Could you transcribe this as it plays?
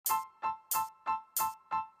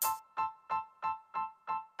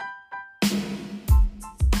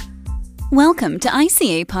Welcome to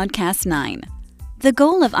ICA Podcast 9. The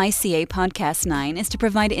goal of ICA Podcast 9 is to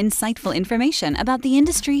provide insightful information about the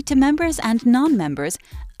industry to members and non-members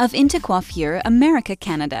of Intercoiffure America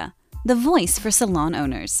Canada, the voice for salon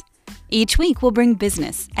owners. Each week we'll bring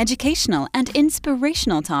business, educational, and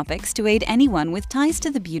inspirational topics to aid anyone with ties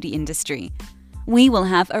to the beauty industry. We will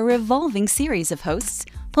have a revolving series of hosts,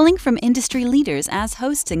 pulling from industry leaders as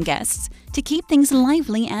hosts and guests to keep things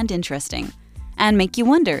lively and interesting, and make you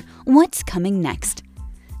wonder what's coming next.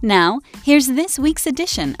 Now, here's this week's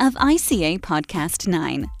edition of ICA Podcast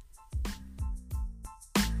 9.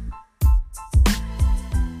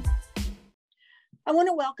 I want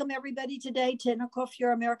to welcome everybody today to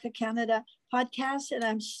Intercoiffure America Canada podcast, and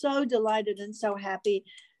I'm so delighted and so happy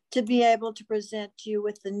to be able to present you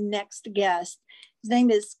with the next guest. His name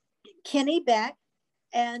is Kenny Beck,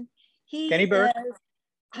 and he Kenny Burke.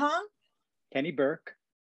 Kenny Burke.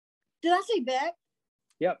 Did I say Beck?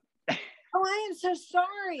 Yep. Oh, I am so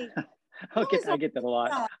sorry. I get that a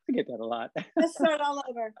lot. I get that a lot. Let's start all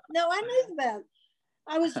over. No, I knew that.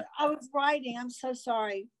 I was writing. I'm so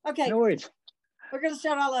sorry. Okay. No worries. We're going to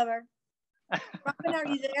start all over. Robin, are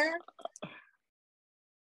you there?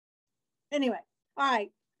 Anyway, all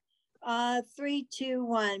right. 3, 2,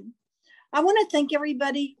 1. I want to thank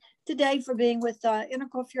everybody today for being with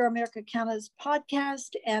Intercoiffure America Canada's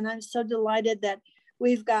podcast. And I'm so delighted that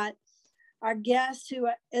we've got our guest, who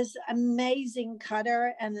is an amazing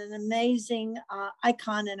cutter and an amazing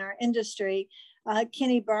icon in our industry,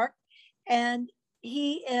 Kenny Burke. And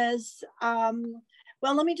he is, well,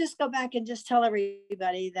 let me just go back and just tell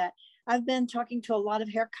everybody that I've been talking to a lot of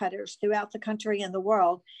hair cutters throughout the country and the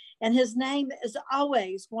world, and his name is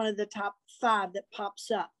always one of the top 5 that pops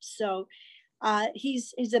up. So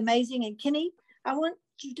he's amazing. And Kenny, I want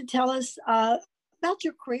you to tell us about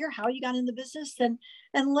your career, how you got in the business,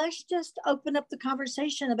 and let's just open up the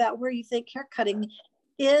conversation about where you think hair cutting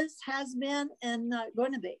has been, and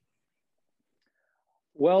going to be.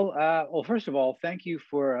 Well, first of all, thank you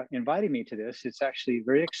for inviting me to this. It's actually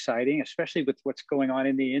very exciting, especially with what's going on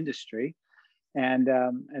in the industry, and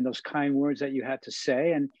those kind words that you had to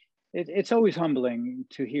say. And it's always humbling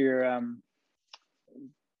to hear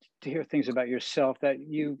things about yourself that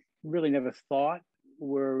you really never thought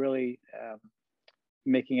were really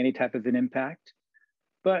making any type of an impact.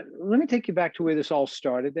 But let me take you back to where this all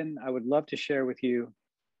started, and I would love to share with you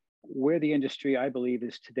where the industry, I believe,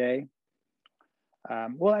 is today.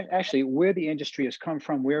 Actually, where the industry has come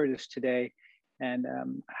from, where it is today, and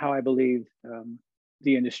how I believe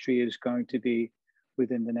the industry is going to be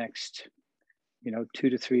within the next, 2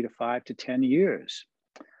 to 3 to 5 to 10 years.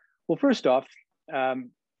 Well, first off,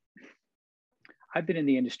 I've been in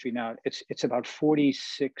the industry now. It's about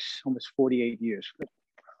 46, almost 48 years.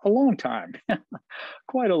 A long time,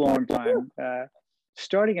 quite a long time.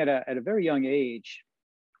 Starting at a very young age,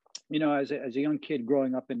 as a young kid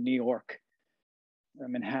growing up in New York,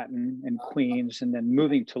 Manhattan and Queens, and then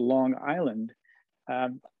moving to Long Island.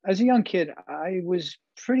 As a young kid, I was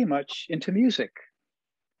pretty much into music,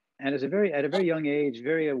 and at a very young age,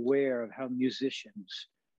 very aware of how musicians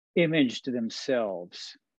imaged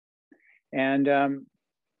themselves. And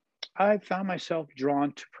I found myself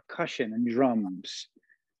drawn to percussion and drums.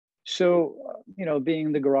 So,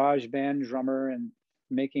 being the garage band drummer and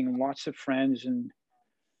making lots of friends, and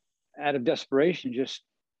out of desperation, just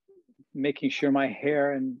making sure my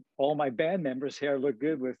hair and all my band members' hair looked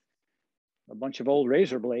good with a bunch of old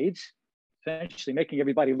razor blades, essentially making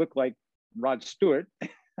everybody look like Rod Stewart.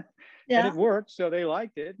 Yeah. And it worked, so they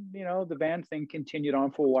liked it. The band thing continued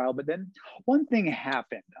on for a while, but then one thing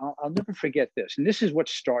happened. I'll never forget this, and this is what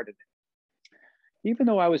started it. Even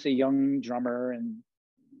though I was a young drummer and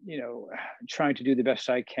trying to do the best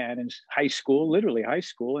I can in high school, literally high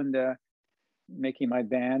school, and making my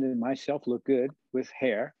band and myself look good with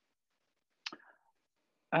hair.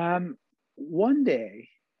 One day,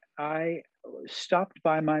 I stopped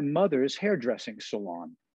by my mother's hairdressing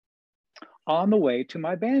salon on the way to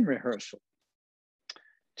my band rehearsal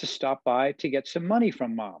to stop by to get some money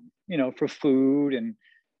from Mom, for food and,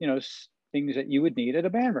 things that you would need at a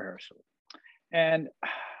band rehearsal. And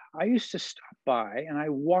I used to stop by and I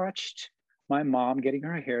watched my mom getting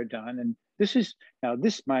her hair done. And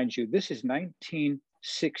mind you, this is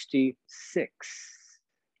 1966.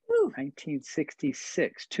 Ooh.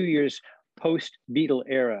 1966, 2 years post-Beatle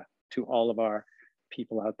era to all of our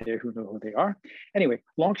people out there who know who they are. Anyway,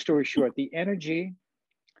 long story short, the energy,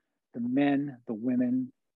 the men, the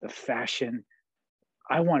women, the fashion,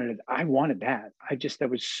 I wanted that. That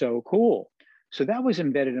was so cool. So that was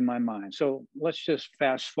embedded in my mind. So let's just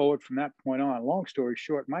fast forward from that point on. Long story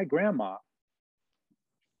short, my grandma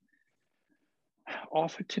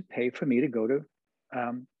offered to pay for me to go to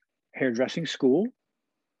hairdressing school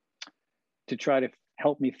to try to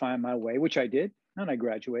help me find my way, which I did, and I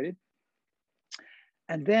graduated.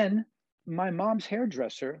 And then my mom's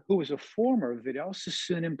hairdresser, who was a former Vidal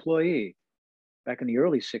Sassoon employee back in the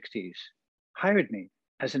early 60s, hired me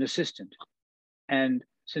as an assistant. And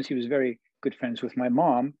since he was very good friends with my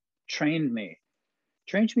mom, trained me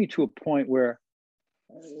to a point where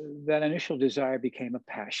that initial desire became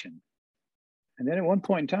a passion. And then at one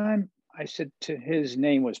point in time, I said to his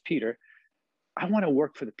name was Peter, I want to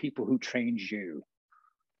work for the people who trained you.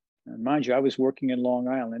 And mind you, I was working in Long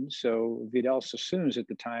Island, so Vidal Sassoons at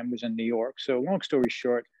the time was in New York. So long story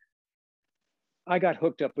short, I got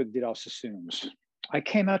hooked up with Vidal Sassoons. I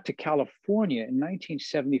came out to California in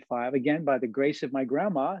 1975, again, by the grace of my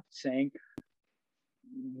grandma, saying,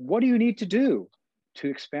 what do you need to do to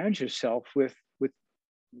expand yourself with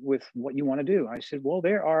what you want to do? I said, well,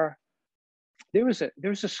 there's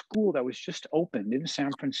a school that was just opened in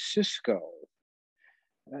San Francisco.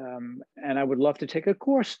 And I would love to take a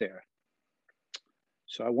course there.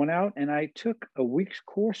 So I went out and I took a week's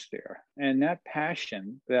course there. And that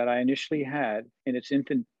passion that I initially had in its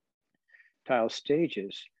infantile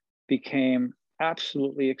stages became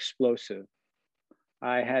absolutely explosive.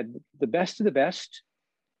 I had the best of the best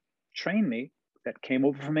train me that came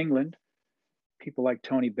over from England, people like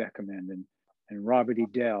Tony Beckerman and Robert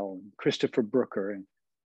Edel and Christopher Brooker. And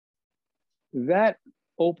that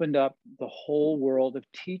opened up the whole world of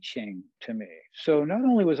teaching to me. So not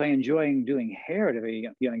only was I enjoying doing hair at a very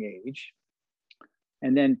young age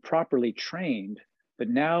and then properly trained, but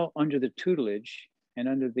now under the tutelage and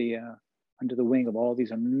under the wing of all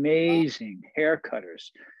these amazing hair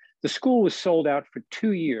cutters. The school was sold out for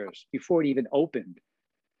 2 years before it even opened.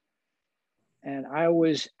 And I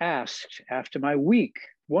was asked after my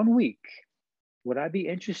 1 week, would I be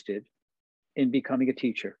interested in becoming a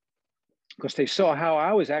teacher? Because they saw how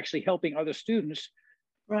I was actually helping other students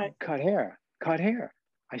cut hair.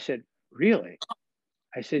 I said, really?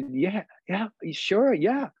 I said, yeah, sure,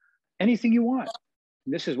 yeah, anything you want.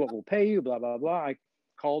 This is what we'll pay you, blah, blah, blah. I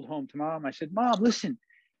called home to Mom. I said, Mom, listen,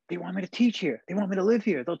 they want me to teach here. They want me to live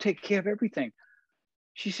here. They'll take care of everything.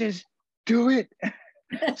 She says, do it.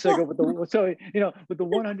 So I go with the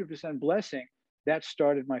 100% blessing, that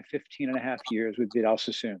started my 15 and a half years with Vidal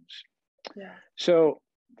Sassoons. Yeah. So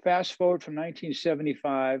fast forward from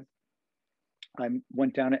 1975, I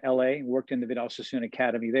went down to LA and worked in the Vidal Sassoon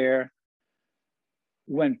Academy there.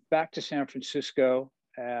 Went back to San Francisco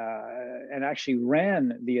and actually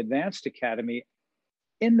ran the Advanced Academy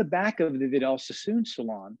in the back of the Vidal Sassoon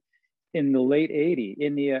salon in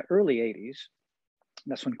the early 80s.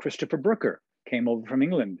 That's when Christopher Brooker came over from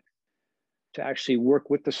England to actually work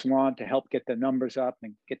with the salon to help get the numbers up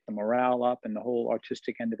and get the morale up and the whole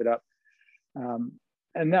artistic end of it up.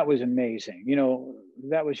 And that was amazing.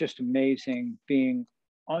 That was just amazing being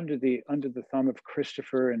under the thumb of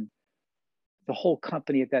Christopher and the whole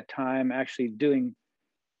company at that time, actually doing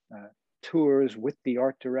tours with the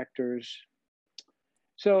art directors.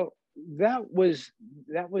 So that was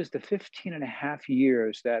the 15 and a half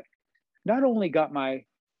years that not only got my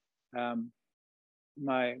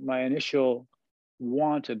my initial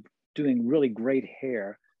want of doing really great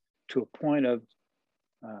hair to a point of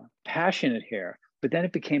passionate hair, but then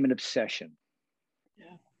it became an obsession.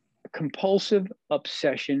 Yeah. A compulsive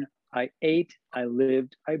obsession. I ate, I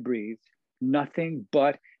lived, I breathed nothing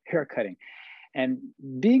but haircutting. And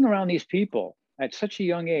being around these people at such a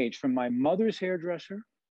young age, from my mother's hairdresser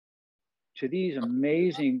to these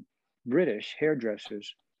amazing British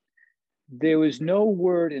hairdressers, there was no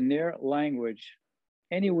word in their language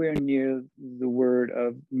anywhere near the word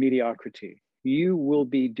of mediocrity. You will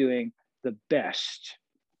be doing the best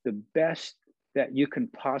that you can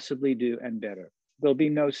possibly do and better. There'll be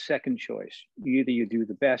no second choice. Either you do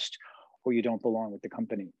the best or you don't belong with the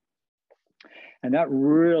company. And that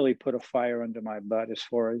really put a fire under my butt as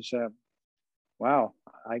far as, wow,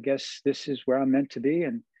 I guess this is where I'm meant to be.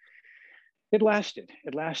 And it lasted.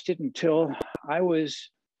 It lasted until I was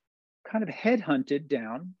kind of headhunted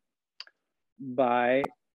down by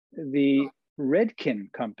the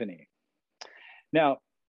Redken Company. Now,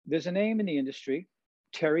 there's a name in the industry,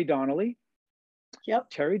 Terry Donnelly. Yep.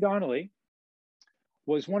 Terry Donnelly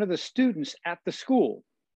was one of the students at the school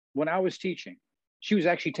when I was teaching. She was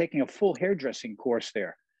actually taking a full hairdressing course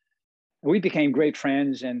there. We became great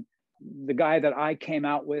friends. And the guy that I came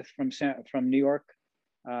out with from New York,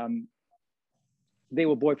 they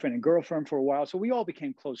were boyfriend and girlfriend for a while. So we all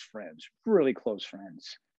became close friends, really close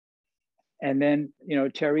friends. And then,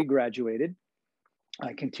 Terry graduated.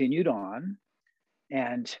 I continued on.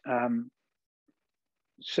 And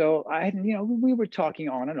So we were talking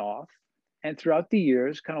on and off, and throughout the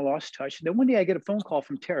years, kind of lost touch. And then one day I get a phone call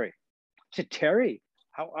from Terry. I said, Terry,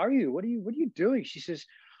 how are you? What are you doing? She says,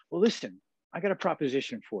 well, listen, I got a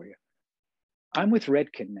proposition for you. I'm with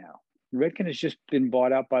Redken now. Redken has just been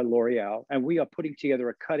bought out by L'Oreal, and we are putting together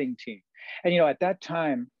a cutting team. And at that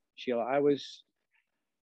time, Sheila, I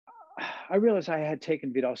realized I had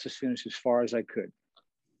taken Vidal Sassoons as far as I could.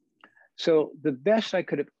 So the best I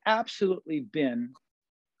could have absolutely been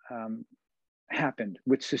happened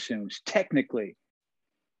with Sassoons, technically.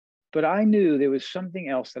 But I knew there was something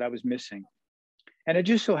else that I was missing. And it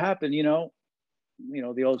just so happened, the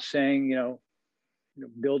old saying,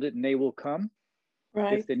 build it and they will come.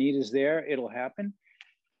 Right. If the need is there, it'll happen.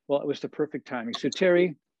 Well, it was the perfect timing. So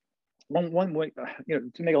Terry, one way,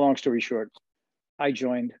 to make a long story short, I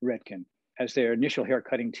joined Redken as their initial hair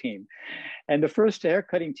cutting team. And the first hair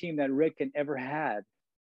cutting team that Redken ever had,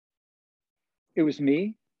 it was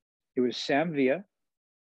me, it was Sam Villa,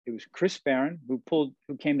 it was Chris Barron, who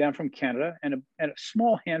came down from Canada, and a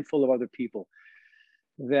small handful of other people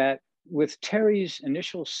that, with Terry's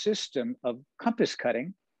initial system of compass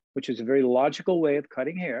cutting, which is a very logical way of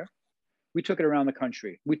cutting hair, we took it around the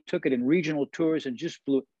country. We took it in regional tours and just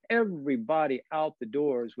blew everybody out the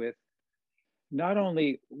doors with not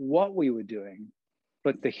only what we were doing,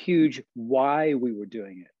 but the huge why we were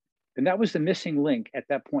doing it. And that was the missing link at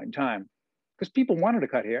that point in time, because people wanted to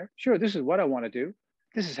cut hair. Sure, this is what I want to do.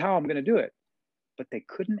 This is how I'm going to do it. But they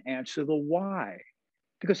couldn't answer the why.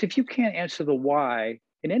 Because if you can't answer the why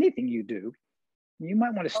in anything you do, you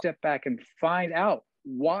might want to step back and find out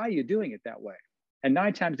why you're doing it that way. And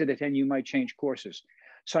 9 times out of 10, you might change courses.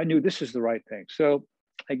 So I knew this is the right thing. So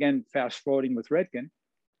again, fast forwarding with Redken,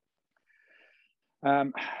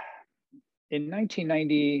 in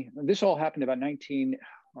 1990, this all happened about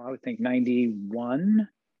 91,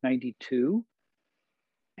 92.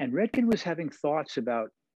 And Redken was having thoughts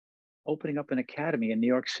about opening up an academy in New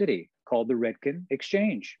York City called the Redken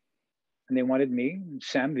Exchange. And they wanted me,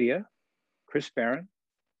 Sam Villa, Chris Barron,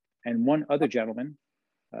 and one other gentleman,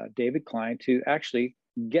 David Klein, to actually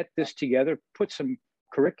get this together, put some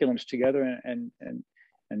curriculums together and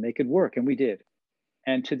make it work. And we did.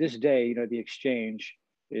 And to this day, the Exchange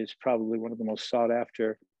is probably one of the most sought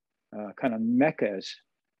after kind of meccas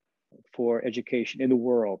for education in the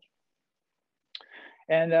world.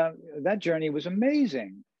 And that journey was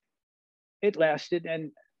amazing. It lasted.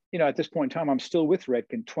 And, at this point in time, I'm still with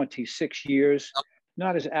Redken, 26 years,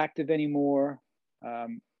 not as active anymore.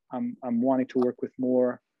 I'm wanting to work with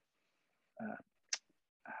more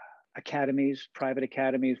academies, private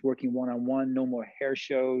academies, working one-on-one, no more hair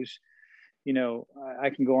shows. I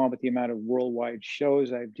can go on with the amount of worldwide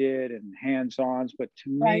shows I did and hands-ons, but to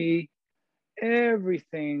me,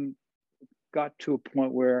 everything got to a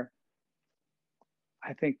point where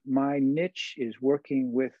I think my niche is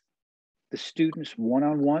working with the students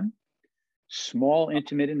one-on-one, small,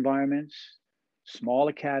 intimate environments, small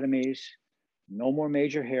academies, no more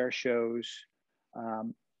major hair shows.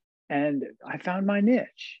 And I found my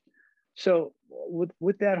niche. So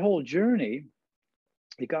with that whole journey,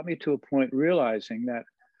 it got me to a point realizing that,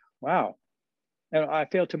 wow, and I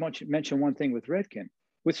failed to mention one thing with Redken.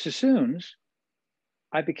 With Sassoons,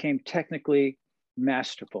 I became technically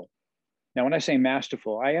masterful. Now, when I say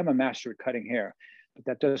masterful, I am a master at cutting hair, but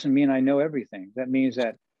that doesn't mean I know everything. That means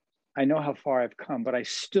that I know how far I've come, but I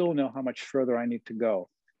still know how much further I need to go.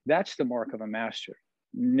 That's the mark of a master.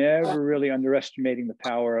 Never really underestimating the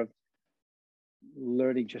power of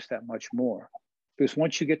learning just that much more. Because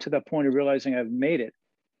once you get to that point of realizing I've made it,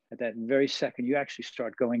 at that very second, you actually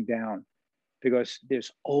start going down, because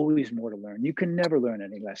there's always more to learn. You can never learn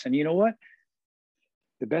any less. And you know what?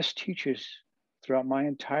 The best teachers throughout my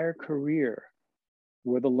entire career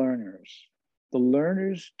were the learners. The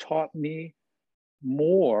learners taught me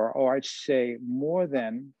more, or I'd say more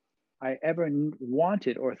than I ever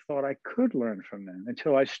wanted or thought I could learn from them,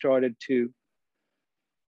 until I started to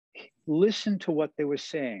listen to what they were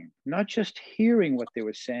saying, not just hearing what they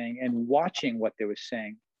were saying and watching what they were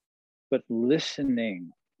saying, but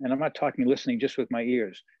listening. And I'm not talking listening just with my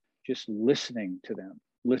ears, just listening to them,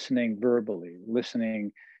 listening verbally,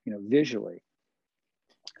 listening, visually.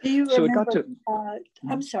 Do you so remember, it got to,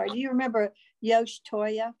 I'm sorry, do you remember Yosh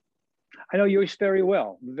Toya? I know Yosh very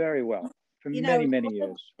well, for many, many years.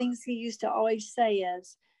 One of the things he used to always say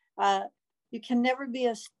is, you can never be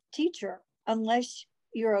a teacher unless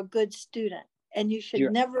you're a good student. And you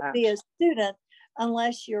should never be a student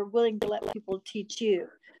unless you're willing to let people teach you.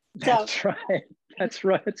 That's right. That's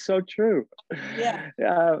right. It's so true. Yeah.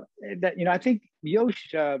 I think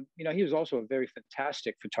Yosh, he was also a very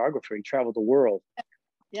fantastic photographer. He traveled the world.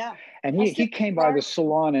 Yeah. And he came by the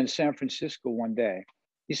salon in San Francisco one day.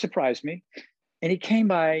 He surprised me. And he came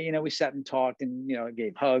by, you know, we sat and talked and, you know,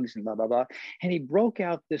 gave hugs and blah, blah, blah. And he broke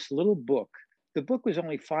out this little book. The book was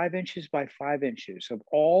only 5 inches by 5 inches of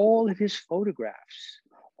all of his photographs,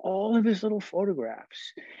 all of his little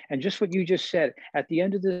photographs. And just what you just said, at the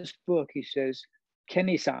end of this book, he says,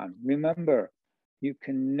 Kenny-san, remember, you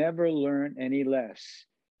can never learn any less.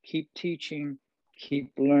 Keep teaching,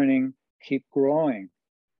 keep learning, keep growing.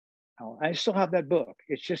 I still have that book.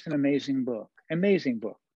 It's just an amazing book, amazing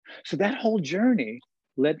book. So that whole journey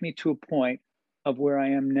led me to a point of where I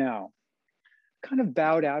am now. Kind of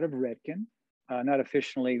bowed out of Redken, not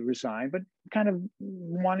officially resigned, but kind of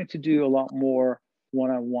wanting to do a lot more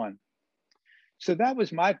one-on-one. So that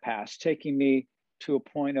was my past, taking me to a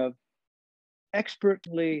point of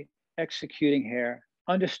expertly executing hair,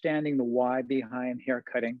 understanding the why behind hair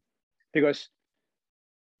cutting, because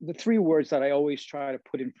the 3 words that I always try to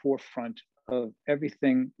put in forefront of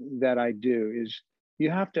everything that I do is you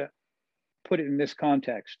have to put it in this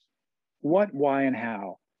context: what, why, and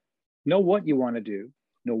how. Know what you want to do,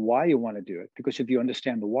 know why you want to do it, because if you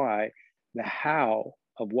understand the why, the how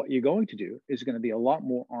of what you're going to do is going to be a lot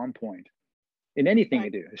more on point in anything you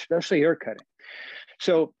do, especially hair cutting.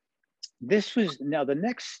 So this was, now the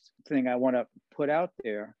next thing I want to put out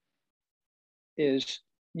there is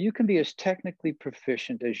you can be as technically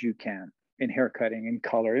proficient as you can in hair cutting and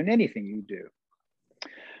color and anything you do.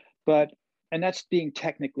 And that's being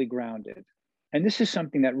technically grounded. And this is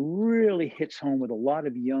something that really hits home with a lot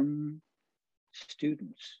of young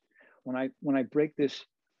students when I break this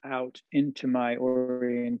out into my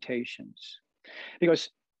orientations. Because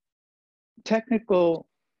technical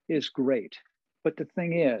is great, but the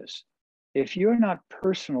thing is, if you're not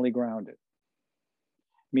personally grounded,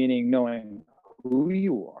 meaning knowing who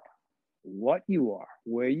you are, what you are,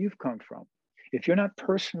 where you've come from, if you're not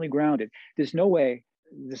personally grounded, there's no way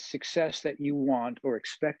the success that you want or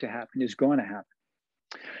expect to happen is going to happen.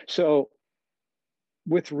 So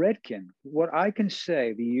with Redken, what I can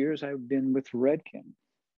say, the years I've been with Redken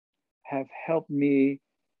have helped me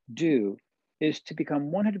do is to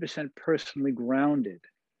become 100% personally grounded.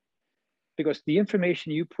 Because the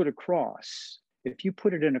information you put across, if you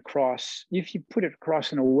put it across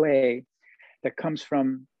in a way that comes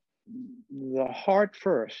from the heart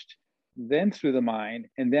first, then through the mind,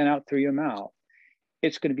 and then out through your mouth,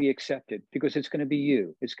 it's going to be accepted because it's going to be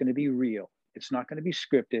you. It's going to be real. It's not going to be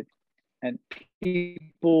scripted, and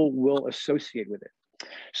people will associate with it.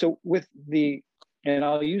 So and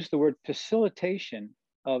I'll use the word facilitation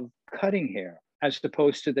of cutting hair as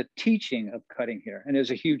opposed to the teaching of cutting hair. And there's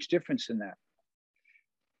a huge difference in that.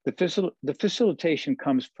 The facilitation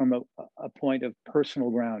comes from a point of personal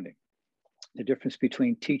grounding. The difference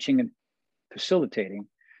between teaching and facilitating: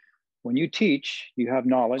 when you teach, you have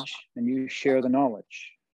knowledge and you share the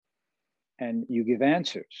knowledge and you give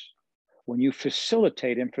answers. When you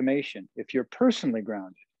facilitate information, if you're personally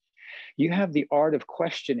grounded, you have the art of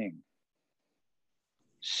questioning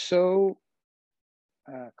so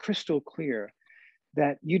crystal clear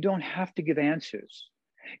that you don't have to give answers.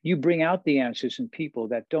 You bring out the answers in people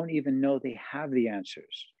that don't even know they have the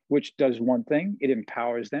answers, which does one thing: it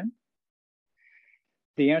empowers them.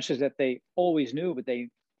 The answers that they always knew, but they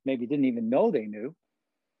maybe didn't even know they knew,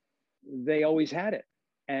 they always had it.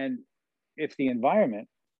 And if the environment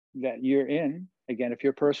that you're in, again, if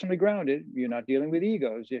you're personally grounded, you're not dealing with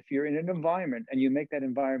egos, if you're in an environment and you make that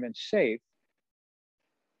environment safe,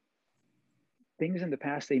 things in the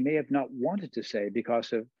past they may have not wanted to say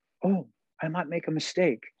because of, oh, I might make a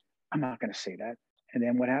mistake, I'm not going to say that. And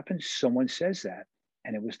then what happens? Someone says that,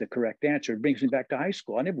 and it was the correct answer. It brings me back to high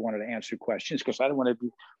school. I never wanted to answer questions because I don't want to be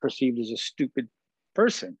perceived as a stupid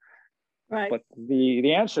person. Right. But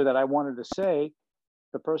the answer that I wanted to say,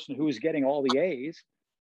 the person who was getting all the A's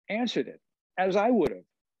answered it as I would have.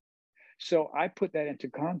 So I put that into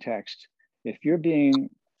context. If you're being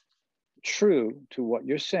true to what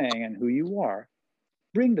you're saying and who you are,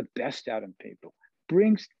 bring the best out of people.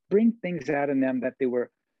 Bring things out in them that they were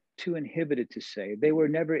too inhibited to say. They were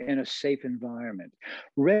never in a safe environment.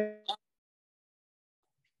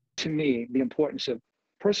 To me, the importance of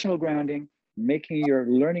personal grounding, making your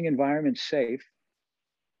learning environment safe,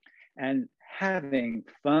 and having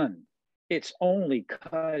fun. It's only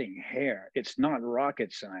cutting hair. It's not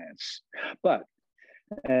rocket science. But,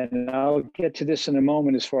 and I'll get to this in a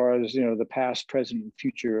moment as far as, the past, present, and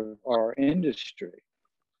future of our industry.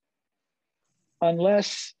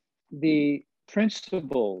 Unless the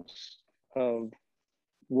principles of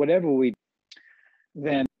whatever we do,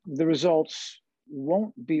 then the results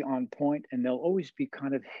won't be on point, and they'll always be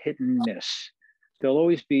kind of hit and miss. They'll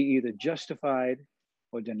always be either justified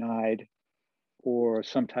or denied, or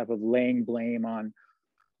some type of laying blame on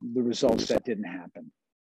the results that didn't happen.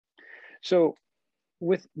 So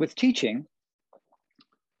with teaching,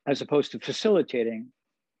 as opposed to facilitating,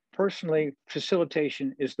 personally,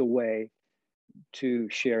 facilitation is the way to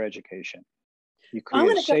share education. You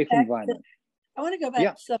create a safe environment. I want to go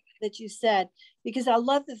back to something that you said, because I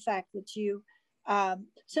love the fact that you,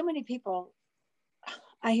 so many people,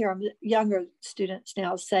 I hear younger students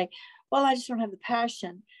now say, well, I just don't have the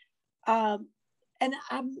passion.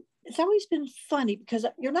 It's always been funny because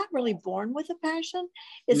you're not really born with a passion.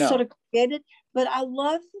 It's sort of created, but I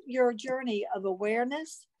love your journey of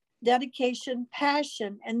awareness, dedication,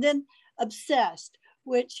 passion, and then obsessed,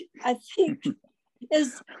 which I think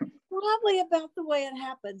is probably about the way it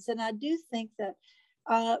happens. And I do think that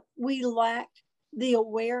we lack the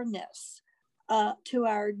awareness to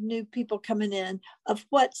our new people coming in of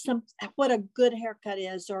what a good haircut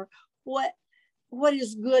is, or what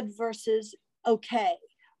is good versus okay,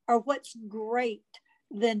 or what's great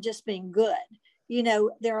than just being good. You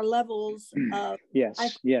know, there are levels of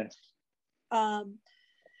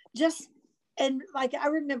just, and like I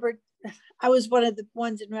remember I was one of the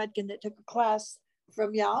ones in Redken that took a class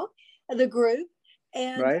from y'all, the group,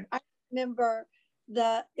 and I remember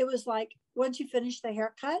it was like, once you finish the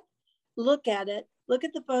haircut, look at it, look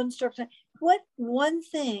at the bone structure. What one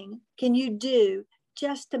thing can you do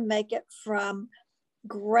just to make it from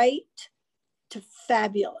great to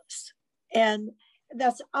fabulous? And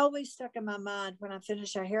that's always stuck in my mind when I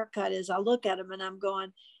finish a haircut, is I look at them and I'm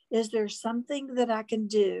going, is there something that I can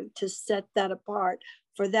do to set that apart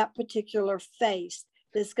for that particular face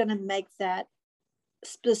that's going to make that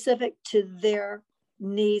specific to their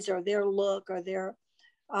needs or their look or their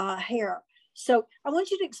hair? So I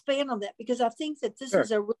want you to expand on that, because I think that this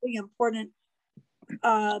is a really important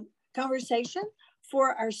conversation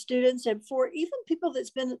for our students and for even people that's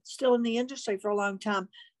been still in the industry for a long time,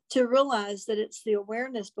 to realize that it's the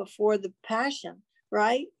awareness before the passion,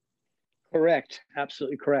 right? Correct.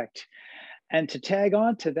 Absolutely correct. And to tag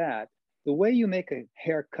on to that, the way you make a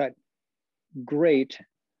haircut great,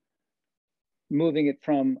 moving it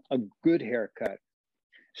from a good haircut,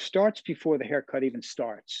 starts before the haircut even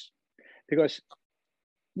starts. Because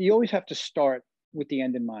you always have to start with the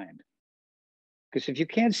end in mind. Because if you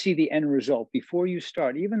can't see the end result before you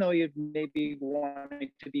start, even though you may be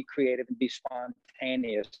wanting to be creative and be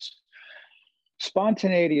spontaneous,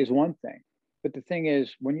 spontaneity is one thing. But the thing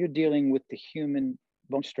is, when you're dealing with the human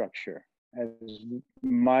bone structure, as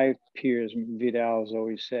my peers, Vidal has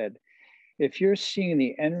always said, if you're seeing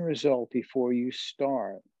the end result before you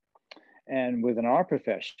start, and within our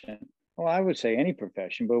profession, well, I would say any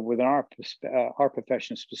profession, but within our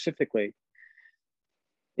profession specifically,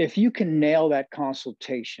 if you can nail that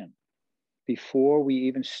consultation before we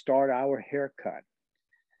even start our haircut,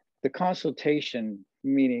 the consultation,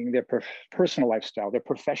 meaning their personal lifestyle, their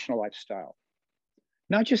professional lifestyle,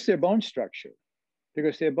 not just their bone structure,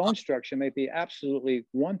 because their bone structure may be absolutely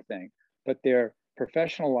one thing, but their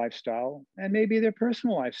professional lifestyle and maybe their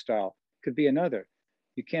personal lifestyle could be another.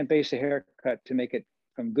 You can't base a haircut to make it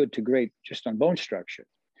from good to great just on bone structure.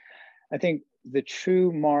 I think the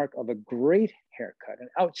true mark of a great haircut, an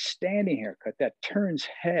outstanding haircut that turns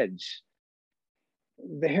heads,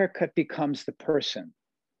 the haircut becomes the person.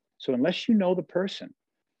 So unless you know the person,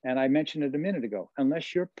 and I mentioned it a minute ago,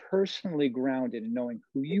 unless you're personally grounded in knowing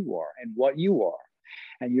who you are and what you are,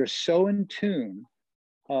 and you're so in tune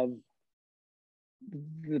of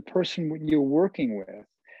the person you're working with,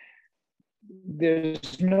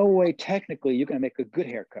 there's no way technically you're going to make a good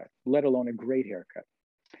haircut, let alone a great haircut.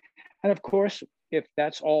 And of course, if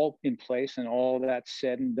that's all in place and all that's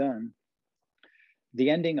said and done, the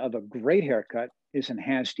ending of a great haircut is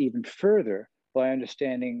enhanced even further by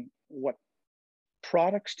understanding what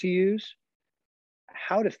products to use,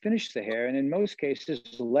 how to finish the hair, and in most cases,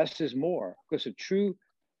 less is more, because a true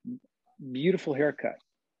beautiful haircut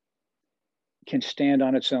can stand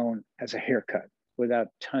on its own as a haircut without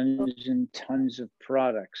tons and tons of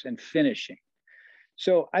products and finishing.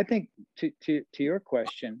 So I think to your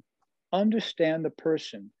question, understand the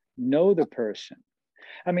person, know the person.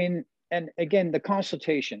 I mean, and again, the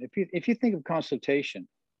consultation, if you think of consultation,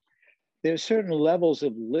 there's certain levels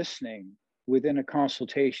of listening within a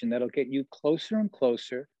consultation that'll get you closer and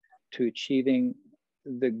closer to achieving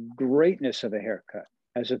the greatness of a haircut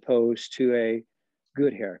as opposed to a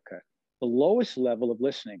good haircut. The lowest level of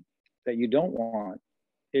listening that you don't want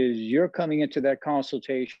is you're coming into that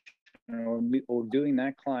consultation or doing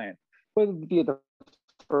that client, whether it be the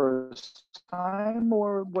first time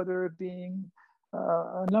or whether it being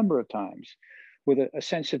a number of times, with a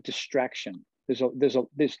sense of distraction,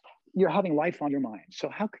 You're having life on your mind. So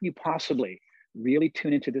how can you possibly really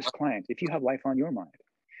tune into this client if you have life on your mind?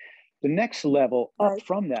 The next level up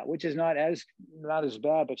from that, which is not as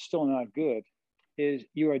bad, but still not good, is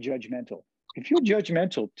you are judgmental. If you're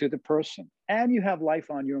judgmental to the person and you have life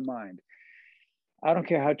on your mind, I don't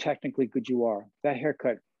care how technically good you are, that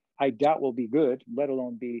haircut, I doubt will be good, let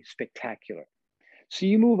alone be spectacular. So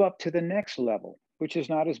you move up to the next level, which is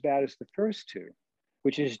not as bad as the first two,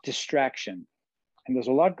 which is distraction. And there's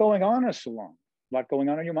a lot going on in a salon, a lot going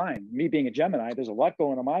on in your mind. Me being a Gemini, there's a lot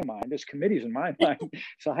going on in my mind. There's committees in my mind.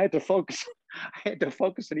 So I had to focus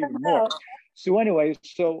it even more. So anyway,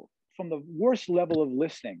 so from the worst level of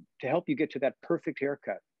listening to help you get to that perfect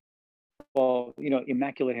haircut, well,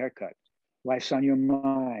 immaculate haircut, life's on your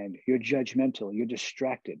mind, you're judgmental, you're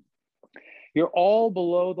distracted. You're all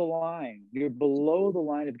below the line. You're below the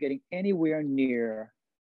line of getting anywhere near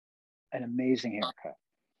an amazing haircut.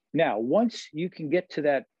 Now, once you can get to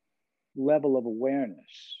that level of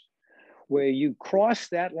awareness where you cross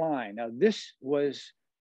that line, now this was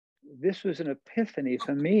an epiphany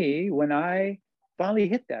for me when I finally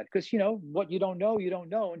hit that, because what you don't know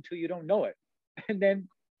until you don't know it. And then,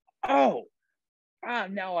 now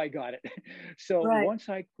I got it. So right. once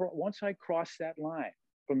I crossed that line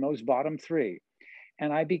from those bottom three,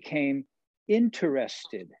 and I became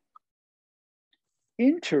interested.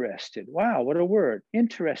 Wow, what a word.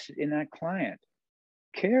 Interested in that client.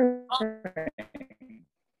 Care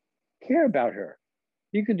about her.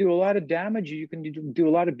 You can do a lot of damage. You can do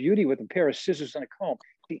a lot of beauty with a pair of scissors and a comb.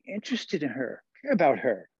 Be interested in her. Care about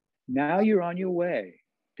her. Now you're on your way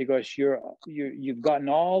because you've gotten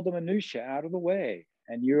all the minutia out of the way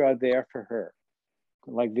and you are there for her.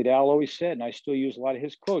 Like Vidal always said, and I still use a lot of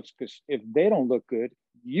his quotes, because if they don't look good,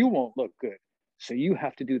 you won't look good. So you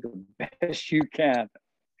have to do the best you can.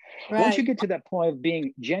 Right. Once you get to that point of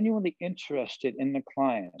being genuinely interested in the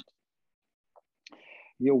client,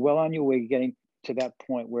 you're well on your way getting to that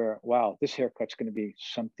point where, wow, this haircut's going to be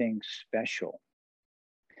something special.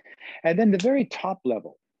 And then the very top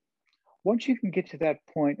level, once you can get to that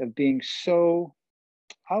point of being so,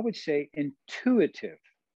 I would say, intuitive.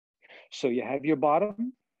 So you have your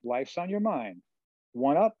bottom, life's on your mind.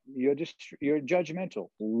 One up, you're judgmental.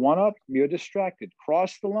 One up, you're distracted.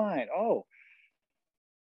 Cross the line. Oh,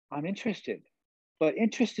 I'm interested. But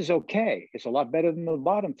interest is okay. It's a lot better than the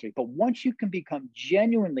bottom three. But once you can become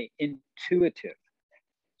genuinely intuitive,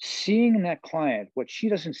 seeing in that client what she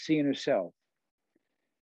doesn't see in herself,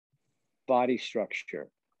 body structure,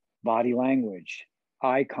 body language,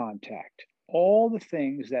 eye contact, all the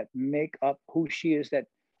things that make up who she is that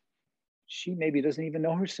she maybe doesn't even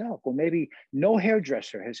know herself, or maybe no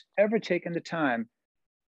hairdresser has ever taken the time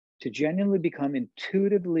to genuinely become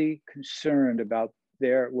intuitively concerned about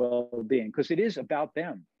their well-being, because it is about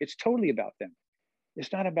them. It's totally about them.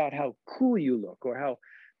 It's not about how cool you look or how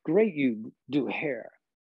great you do hair.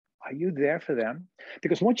 Are you there for them?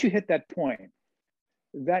 Because once you hit that point,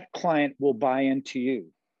 that client will buy into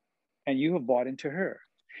you and you have bought into her.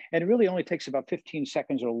 And it really only takes about 15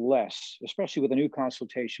 seconds or less, especially with a new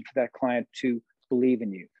consultation, for that client to believe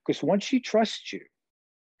in you. Because once she trusts you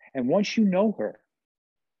and once you know her,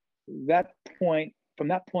 from that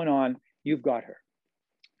point on, you've got her.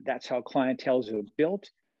 That's how clienteles are built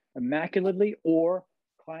immaculately, or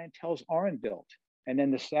clienteles aren't built. And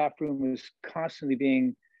then the staff room is constantly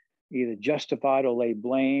being either justified or laid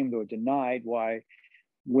blamed or denied why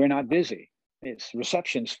we're not busy. It's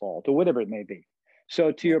reception's fault or whatever it may be.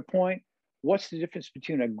 So to your point, what's the difference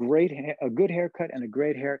between a good haircut and a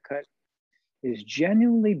great haircut? Is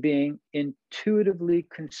genuinely being intuitively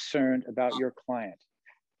concerned about your client.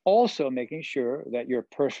 Also making sure that you're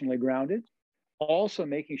personally grounded. Also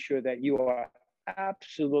making sure that you are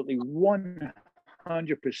absolutely 100%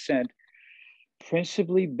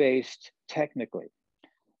 principally based technically.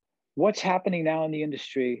 What's happening now in the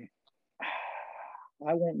industry,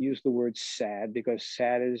 I won't use the word sad, because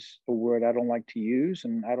sad is a word I don't like to use,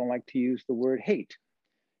 and I don't like to use the word hate.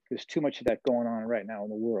 There's too much of that going on right now in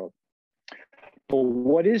the world. But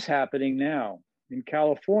what is happening now, in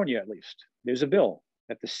California at least, there's a bill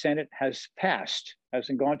that the Senate has passed,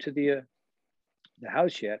 hasn't gone to the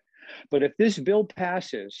House yet. But if this bill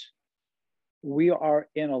passes, we are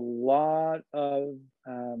in a lot of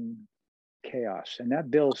chaos. And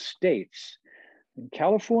that bill states in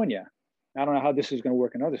California, I don't know how this is going to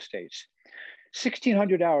work in other states,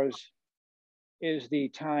 1,600 hours is the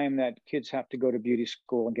time that kids have to go to beauty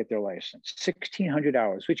school and get their license. 1,600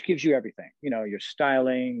 hours, which gives you everything. Your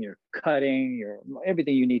styling, your cutting,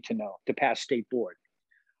 everything you need to know to pass state board.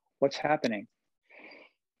 What's happening?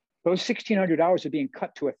 Those 1,600 hours are being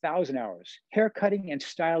cut to 1,000 hours. Haircutting and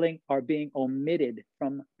styling are being omitted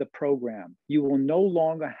from the program. You will no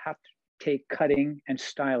longer have to take cutting and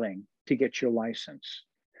styling to get your license.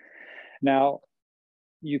 Now,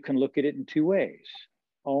 you can look at it in two ways.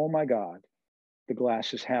 Oh my God, the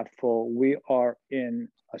glass is half full. We are in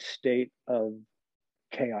a state of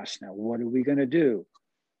chaos now. What are we going to do?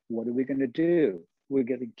 What are we going to do? We're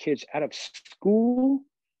getting kids out of school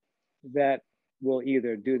that will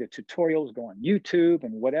either do the tutorials, go on YouTube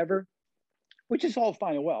and whatever, which is all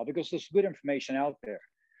fine and well because there's good information out there.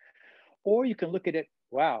 Or you can look at it,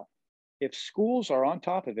 wow, if schools are on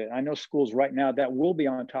top of it, I know schools right now that will be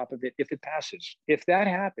on top of it if it passes. If that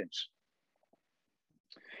happens,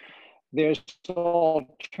 there's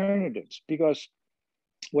alternatives because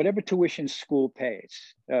whatever tuition school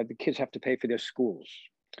pays, the kids have to pay for their schools.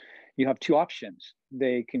 You have two options.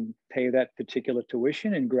 They can pay that particular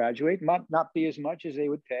tuition and graduate, not be as much as they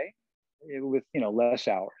would pay with, less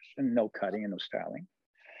hours and no cutting and no styling,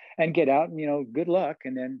 and get out and, good luck.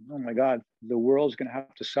 And then, oh my God, the world's going to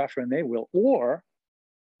have to suffer, and they will. Or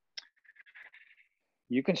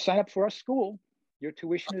you can sign up for our school. Your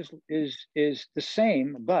tuition is the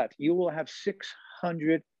same, but you will have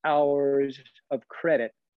 600 hours of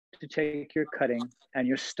credit to take your cutting and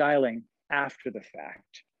your styling after the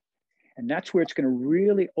fact. And that's where it's going to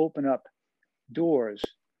really open up doors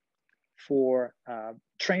for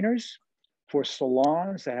trainers, for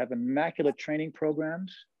salons that have immaculate training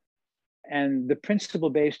programs. And the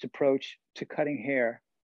principle-based approach to cutting hair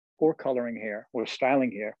or coloring hair or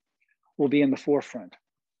styling hair will be in the forefront.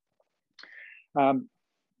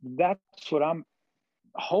 That's what I'm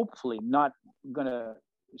hopefully not going to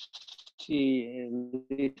see,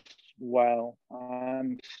 at least while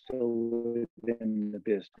I'm still within the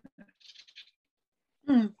business.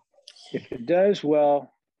 If it does,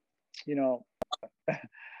 well, a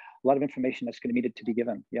lot of information that's going to need to be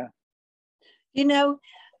given. Yeah.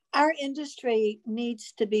 Our industry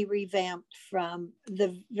needs to be revamped from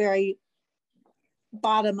the very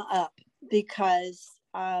bottom up because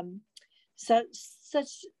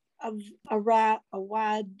such a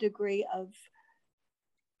wide degree of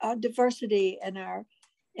diversity in our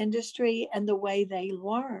industry and the way they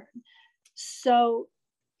learn. So,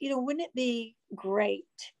 wouldn't it be great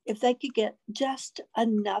if they could get just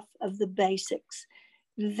enough of the basics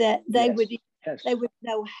that they would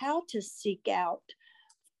know how to seek out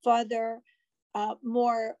further,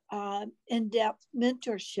 more in-depth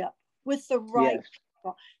mentorship with the right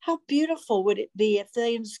people. How beautiful would it be if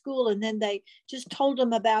they in school and then they just told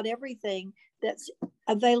them about everything that's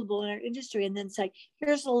available in our industry and then say,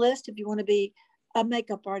 here's a list if you want to be a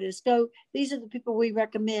makeup artist. Go, these are the people we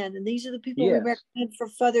recommend, and these are the people we recommend for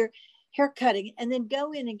further haircutting, and then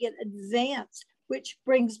go in and get advanced, which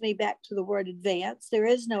brings me back to the word advance. There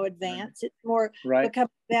is no advance. It's more become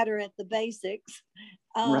better at the basics.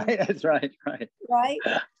 Right, that's right. Right.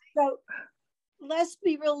 So let's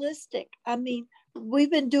be realistic. I mean,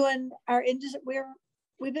 we've been doing our industry.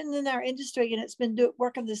 We've been in our industry, and it's been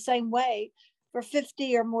working the same way for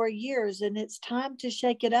 50 or more years, and it's time to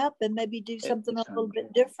shake it up and maybe do something a little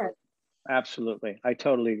bit different. Absolutely, I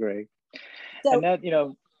totally agree. So, and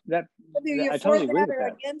that whether you're I for totally agree that with or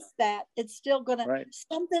that. against that, it's still gonna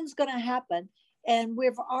something's gonna happen, and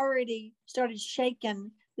we've already started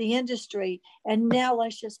shaking the industry. And now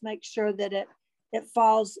let's just make sure that it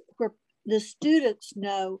falls where the students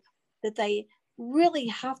know that they really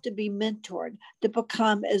have to be mentored to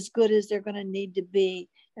become as good as they're going to need to be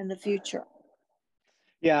in the future.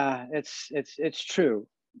 Yeah, it's true.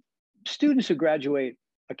 Students who graduate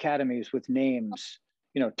academies with names,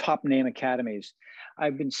 top name academies,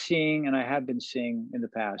 I've been seeing, and I have been seeing in the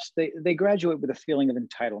past, they graduate with a feeling of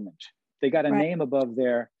entitlement. They got a name above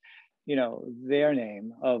their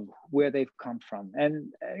name of where they've come from.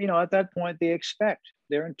 And, at that point,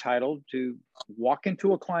 they're entitled to walk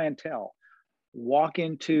into a clientele, walk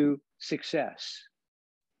into success.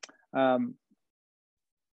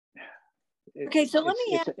 Okay, so let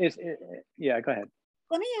me go ahead.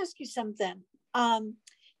 Let me ask you something.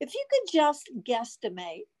 If you could just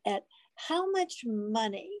guesstimate at how much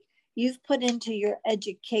money you've put into your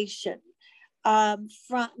education,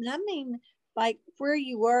 like where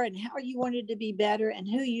you were and how you wanted to be better and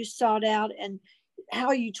who you sought out and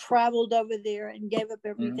how you traveled over there and gave up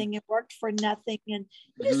everything and worked for nothing, and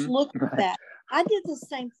you just look at that. I did the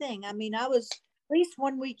same thing. I mean, I was at least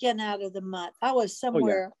one weekend out of the month. I was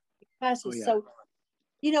somewhere in classes. So,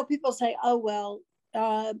 people say, oh, well,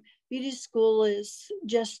 beauty school is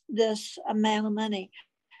just this amount of money.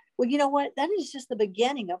 Well, you know what? That is just the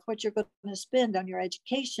beginning of what you're going to spend on your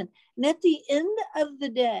education. And at the end of the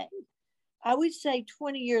day, I would say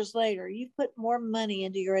 20 years later, you've put more money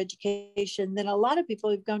into your education than a lot of people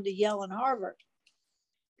who've gone to Yale and Harvard.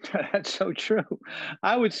 That's so true.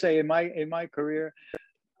 I would say in my career,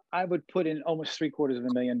 I would put in almost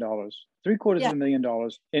 $750,000,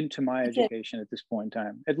 $750,000 into my education at this point in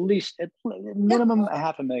time. At least at minimum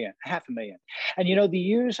 $500,000. And you know, the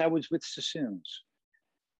years I was with Sassoons,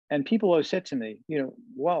 and people always said to me, you know,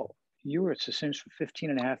 well, you were at Sassoons for 15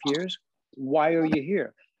 and a half years. Why are you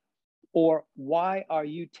here? Or why are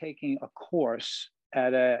you taking a course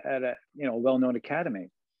at a well-known academy?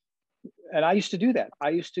 And I used to do that.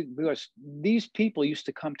 Because these people used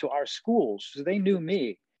to come to our schools, so they knew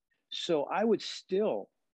me. So I would still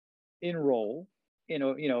enroll in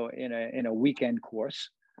a weekend course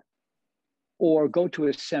or go to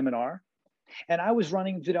a seminar. And I was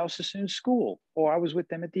running Vidal Sassoon's school, or I was with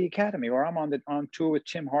them at the academy, or I'm on tour with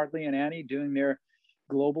Tim Hartley and Annie doing their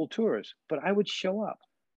global tours. But I would show up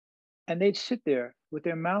and they'd sit there with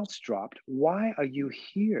their mouths dropped. Why are you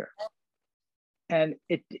here? And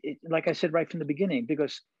it, like I said right from the beginning,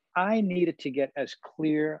 because I needed to get as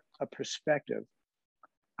clear a perspective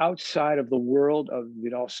outside of the world of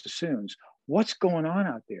Vidal Sassoons. What's going on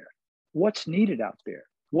out there? What's needed out there?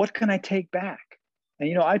 What can I take back? And,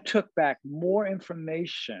 you know, I took back more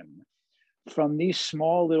information from these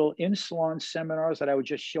small little in-salon seminars that I would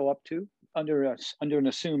just show up to under an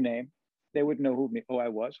assumed name. They wouldn't know who I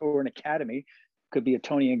was, or an academy. Could be a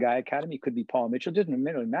Tony and Guy Academy, could be Paul Mitchell. It didn't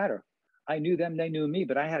really matter. I knew them, they knew me,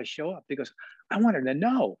 but I had to show up because I wanted to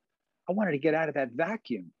know. I wanted to get out of that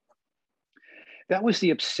vacuum. That was the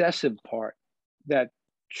obsessive part that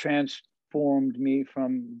transformed me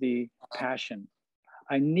from the passion.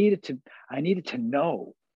 I needed to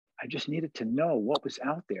know. I just needed to know what was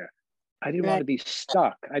out there. I didn't want to be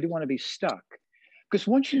stuck. I didn't want to be stuck. Because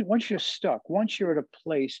once you're stuck, once you're at a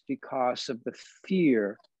place because of the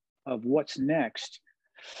fear of what's next,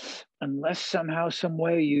 unless somehow, some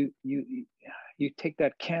way you take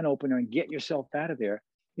that can opener and get yourself out of there,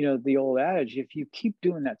 you know, the old adage, if you keep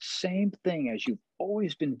doing that same thing as you've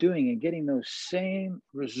always been doing and getting those same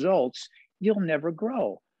results, you'll never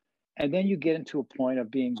grow. And then you get into a point of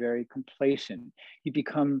being very complacent. You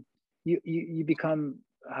become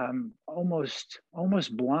almost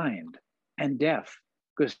blind and deaf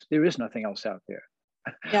because there is nothing else out there.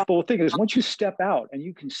 Yeah. But the thing is, once you step out and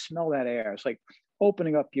you can smell that air, it's like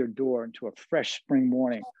opening up your door into a fresh spring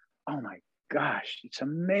morning. Oh my gosh, it's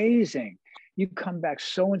amazing. You come back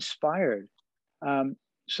so inspired.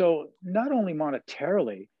 So not only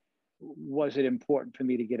monetarily was it important for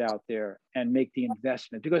me to get out there and make the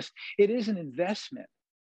investment, because it is an investment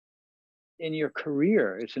in your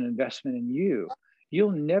career. It's an investment in you.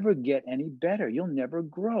 You'll never get any better. You'll never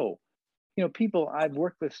grow. You know, people I've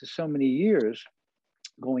worked with for so many years,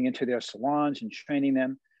 going into their salons and training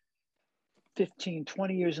them, 15,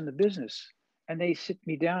 20 years in the business. And they sit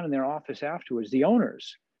me down in their office afterwards, the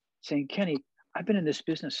owners, saying, Kenny, I've been in this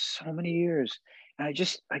business so many years, and I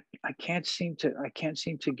can't seem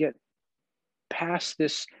to get past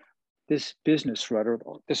this business rut,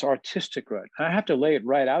 or this artistic rut. And I have to lay it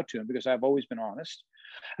right out to him because I've always been honest.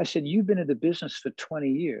 I said, you've been in the business for 20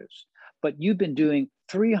 years, but you've been doing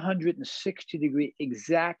 360-degree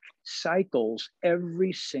exact cycles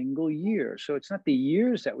every single year. So it's not the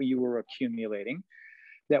years that you were accumulating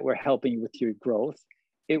that were helping you with your growth.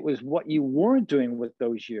 It was what you weren't doing with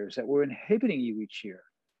those years that were inhibiting you each year,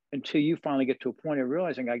 until you finally get to a point of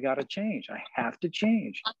realizing, I got to change. I have to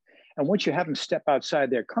change. And once you have them step outside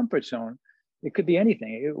their comfort zone, it could be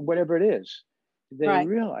anything, whatever it is, they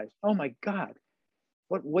realize, oh my God,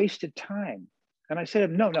 what wasted time. And I said,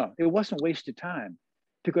 no, it wasn't wasted time,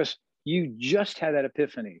 because you just had that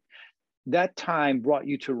epiphany. That time brought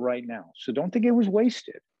you to right now. So don't think it was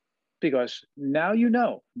wasted, because now you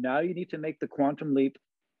know. Now you need to make the quantum leap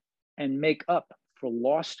and make up for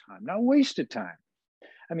lost time, not wasted time.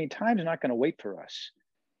 I mean, time's not going to wait for us.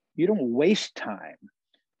 You don't waste time.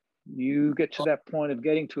 You get to that point of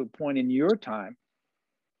getting to a point in your time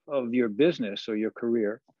of your business or your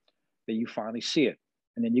career that you finally see it.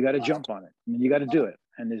 And then you got to jump on it, and then you got to do it.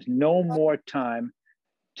 And there's no more time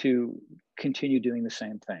to continue doing the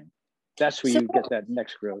same thing. That's where you get that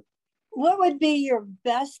next growth. What would be your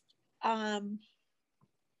best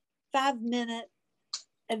 5-minute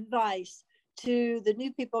advice to the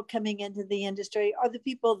new people coming into the industry, or the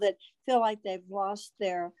people that feel like they've lost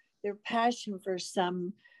their passion for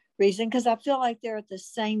some reason? Because I feel like they're at the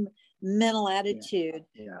same mental attitude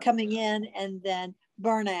coming in, and then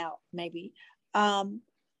burnout maybe.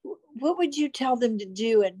 What would you tell them to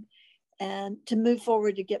do and to move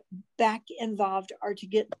forward, to get back involved or to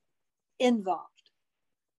get involved?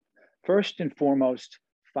 First and foremost,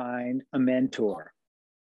 find a mentor.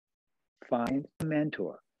 Find a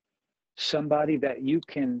mentor. Somebody that you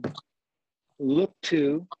can look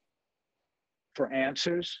to for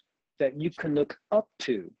answers, that you can look up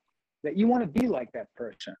to, that you want to be like that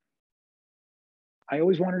person. I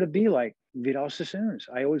always wanted to be like Vidal Sassoons.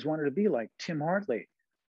 I always wanted to be like Tim Hartley.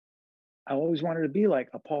 I always wanted to be like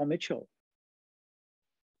a Paul Mitchell.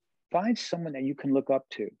 Find someone that you can look up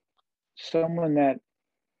to, someone that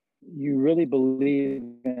you really believe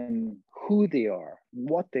in who they are,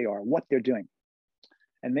 what they're doing.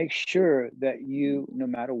 And make sure that you, no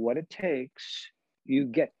matter what it takes, you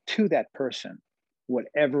get to that person,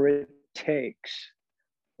 whatever it takes,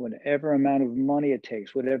 whatever amount of money it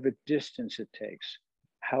takes, whatever distance it takes.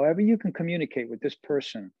 However you can communicate with this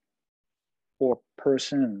person or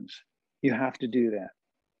persons, you have to do that.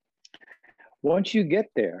 Once you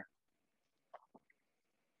get there,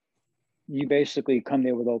 you basically come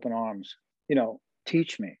there with open arms. You know,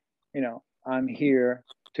 teach me. You know, I'm here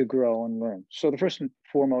to grow and learn. So the first and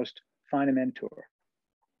foremost, find a mentor.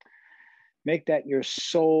 Make that your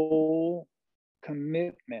sole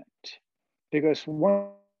commitment, because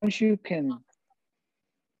once you can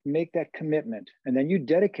make that commitment and then you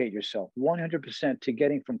dedicate yourself 100% to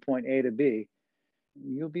getting from point A to B,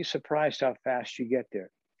 you'll be surprised how fast you get there.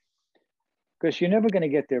 Because you're never going to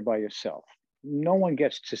get there by yourself. No one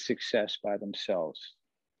gets to success by themselves.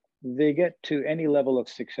 They get to any level of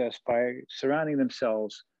success by surrounding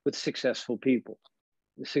themselves with successful people.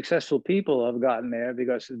 The successful people have gotten there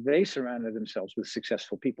because they surrounded themselves with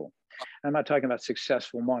successful people. I'm not talking about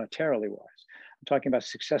successful monetarily wise. I'm talking about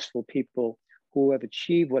successful people who have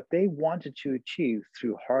achieved what they wanted to achieve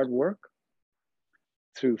through hard work,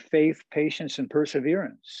 through faith, patience, and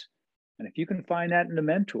perseverance. And if you can find that in a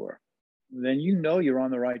mentor, then you know you're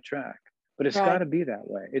on the right track. But it's got to be that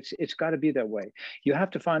way. It's got to be that way. You have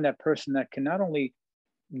to find that person that can not only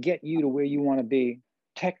get you to where you want to be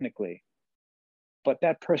technically, but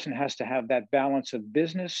that person has to have that balance of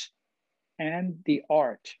business and the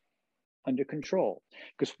art under control.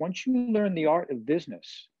 Because once you learn the art of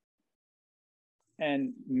business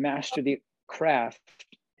and master the craft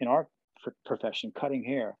in our profession, cutting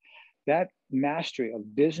hair, that mastery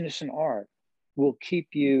of business and art will keep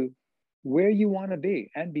you where you want to be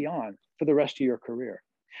and beyond for the rest of your career.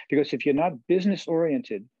 Because if you're not business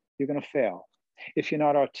oriented, you're going to fail. If you're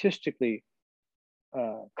not artistically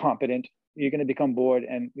competent, you're going to become bored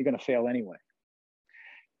and you're going to fail anyway.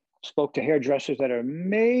 Spoke to hairdressers that are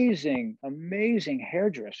amazing, amazing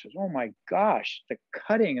hairdressers. Oh my gosh, the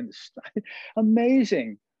cutting and the style,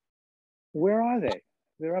 amazing. Where are they?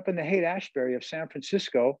 They're up in the Haight-Ashbury of San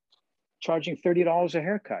Francisco, charging $30 a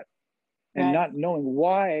haircut. And not knowing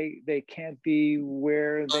why they can't be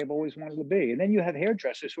where they've always wanted to be. And then you have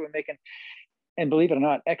hairdressers who are making, and believe it or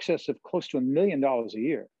not, excess of close to $1 million a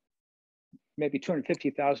year, maybe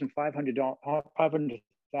 $250,000,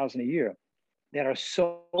 $500,000 a year, that are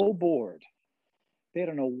so bored. They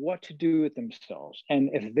don't know what to do with themselves.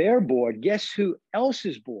 And if they're bored, guess who else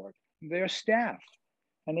is bored? Their staff.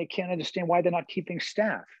 And they can't understand why they're not keeping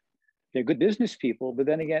staff. They're good business people, but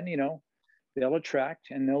then again, you know, they'll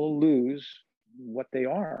attract and they'll lose what they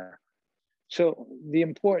are. So the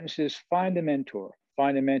importance is find a mentor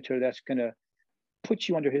that's going to put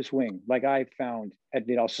you under his wing, like I found at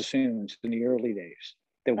Vidal Sassoons in the early days,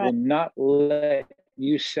 that will not let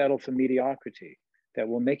you settle for mediocrity, that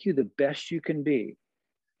will make you the best you can be.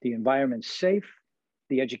 The environment's safe,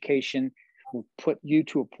 the education will put you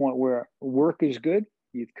to a point where work is good,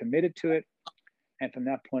 you've committed to it, and from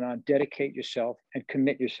that point on, dedicate yourself and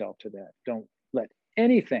commit yourself to that. Don't let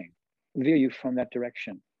anything veer you from that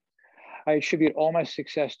direction. I attribute all my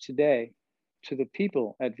success today to the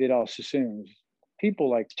people at Vidal Sassoons,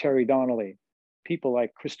 people like Terry Donnelly, people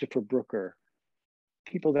like Christopher Brooker,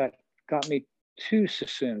 people that got me to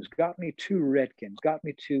Sassoons, got me to Redken, got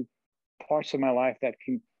me to parts of my life that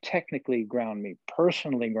can technically ground me,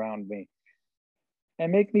 personally ground me,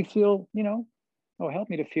 and make me feel, you know, or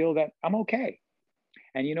help me to feel that I'm okay.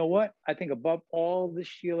 And you know what? I think above all this,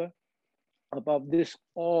 Sheila, above this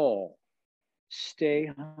all,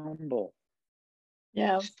 stay humble.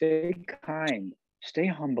 Yeah. Stay kind. Stay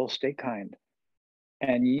humble, stay kind.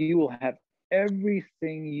 And you will have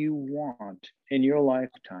everything you want in your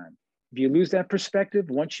lifetime. If you lose that perspective,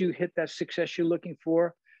 once you hit that success you're looking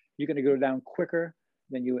for, you're going to go down quicker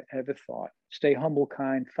than you ever thought. Stay humble,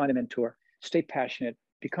 kind, find a mentor, stay passionate,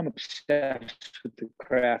 become obsessed with the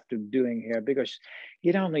craft of doing hair, because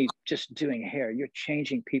you're not only just doing hair, you're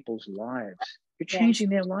changing people's lives. You're changing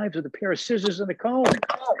their lives with a pair of scissors and a comb.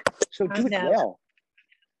 So do it well.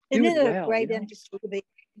 Isn't it a great industry to be?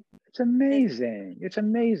 It's amazing. It's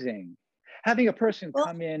amazing. Having a person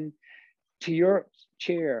come in to your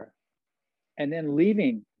chair and then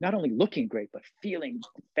leaving, not only looking great, but feeling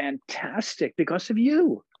fantastic because of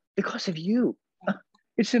you.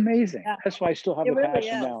 It's amazing. Yeah. That's why I still have a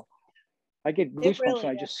passion now. I get goosebumps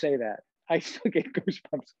when I just say that. I still get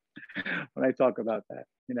goosebumps when I talk about that,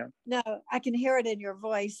 you know. No, I can hear it in your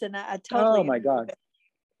voice, and I totally. Oh my God.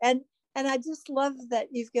 And I just love that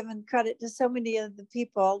you've given credit to so many of the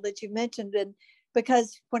people that you mentioned, and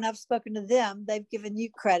because when I've spoken to them, they've given you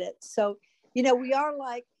credit. So, you know, we are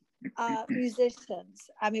like musicians.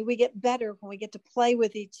 I mean, we get better when we get to play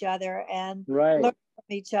with each other and learn from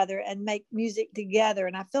each other and make music together.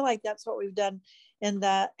 And I feel like that's what we've done in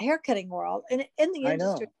the haircutting world and in the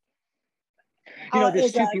industry. You know,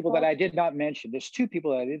 there's two people that I did not mention. There's two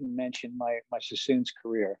people that I didn't mention my Sassoon's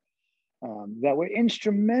career that were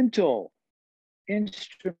instrumental in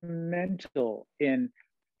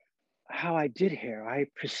how I did hair. I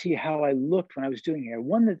perceive how I looked when I was doing hair.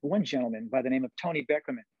 One gentleman by the name of Tony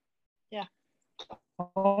Beckerman. Yeah.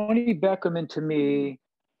 Tony Beckerman to me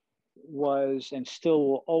was and still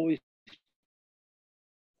will always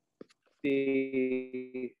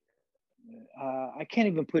be, I can't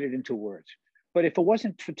even put it into words. But if it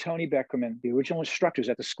wasn't for Tony Beckerman, the original instructors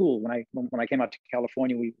at the school, when I came out to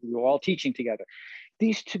California, we were all teaching together.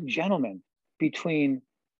 These two gentlemen between,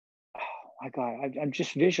 oh my God, I'm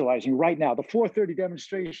just visualizing right now, the 4:30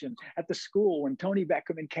 demonstration at the school when Tony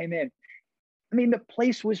Beckerman came in. I mean, the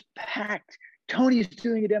place was packed. Tony's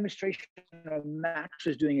doing a demonstration, or Max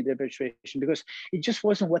was doing a demonstration because it just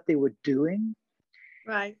wasn't what they were doing.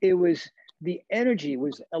 Right. It was, the energy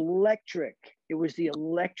was electric. It was the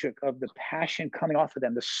electric of the passion coming off of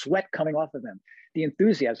them, the sweat coming off of them, the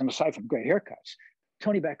enthusiasm, aside from great haircuts.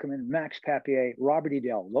 Tony Beckerman, Max Papier, Robert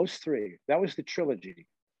Edel, those three, that was the trilogy.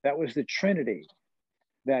 That was the trinity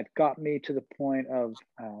that got me to the point of,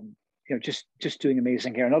 you know, just doing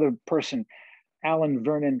amazing hair. Another person, Alan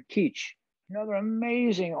Vernon Keach, another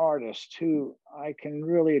amazing artist who I can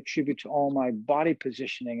really attribute to all my body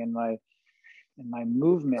positioning and my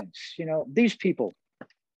movements. You know, these people,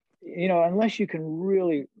 you know, unless you can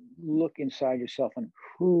really look inside yourself and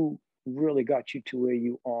who really got you to where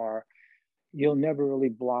you are, you'll never really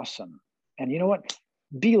blossom. And you know what?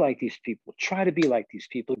 Be like these people. Try to be like these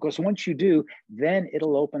people, because once you do, then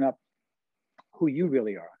it'll open up who you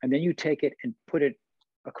really are. And then you take it and put it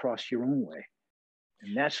across your own way.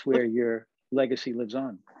 And that's where your legacy lives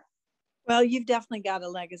on. Well, you've definitely got a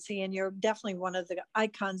legacy, and you're definitely one of the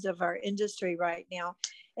icons of our industry right now.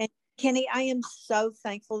 And Kenny, I am so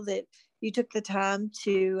thankful that you took the time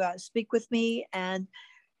to speak with me, and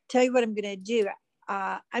tell you what I'm going to do.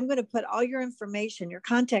 I'm going to put all your information, your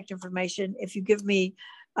contact information, if you give me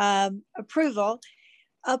approval,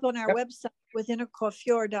 up on our website with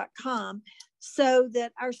intercoiffure.com, so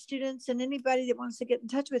that our students and anybody that wants to get in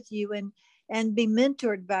touch with you and be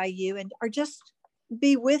mentored by you or just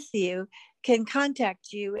be with you can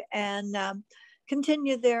contact you and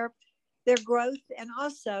continue their growth and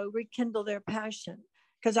also rekindle their passion,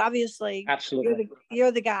 because obviously absolutely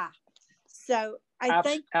you're the guy. So I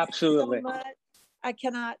thank absolutely you so much. I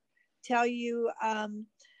cannot tell you how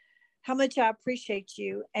much I appreciate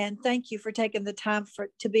you, and thank you for taking the time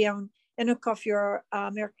to be on Intercoiffure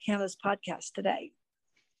America Canada's podcast today.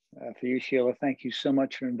 For you, Sheila, thank you so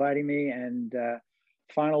much for inviting me. And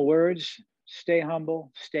final words: stay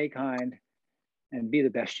humble, stay kind, and be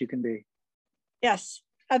the best you can be. Yes,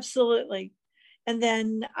 absolutely. And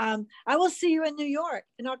then I will see you in New York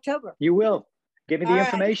in October. You will. Give me the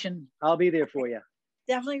information. I'll be there for you.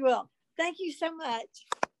 Definitely will. Thank you so much.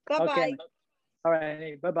 Bye-bye. Okay. All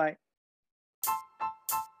right. Bye-bye.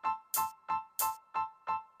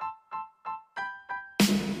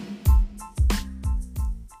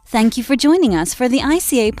 Thank you for joining us for the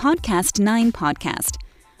ICA Podcast 9 podcast.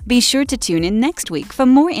 Be sure to tune in next week for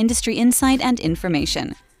more industry insight and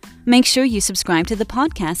information. Make sure you subscribe to the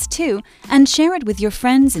podcast too and share it with your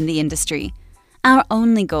friends in the industry. Our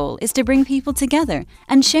only goal is to bring people together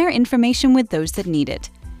and share information with those that need it.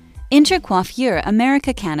 Intercoiffure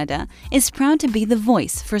America Canada is proud to be the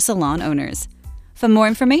voice for salon owners. For more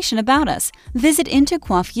information about us, visit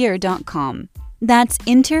intercoiffure.com. That's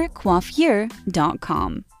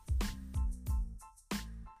intercoiffure.com.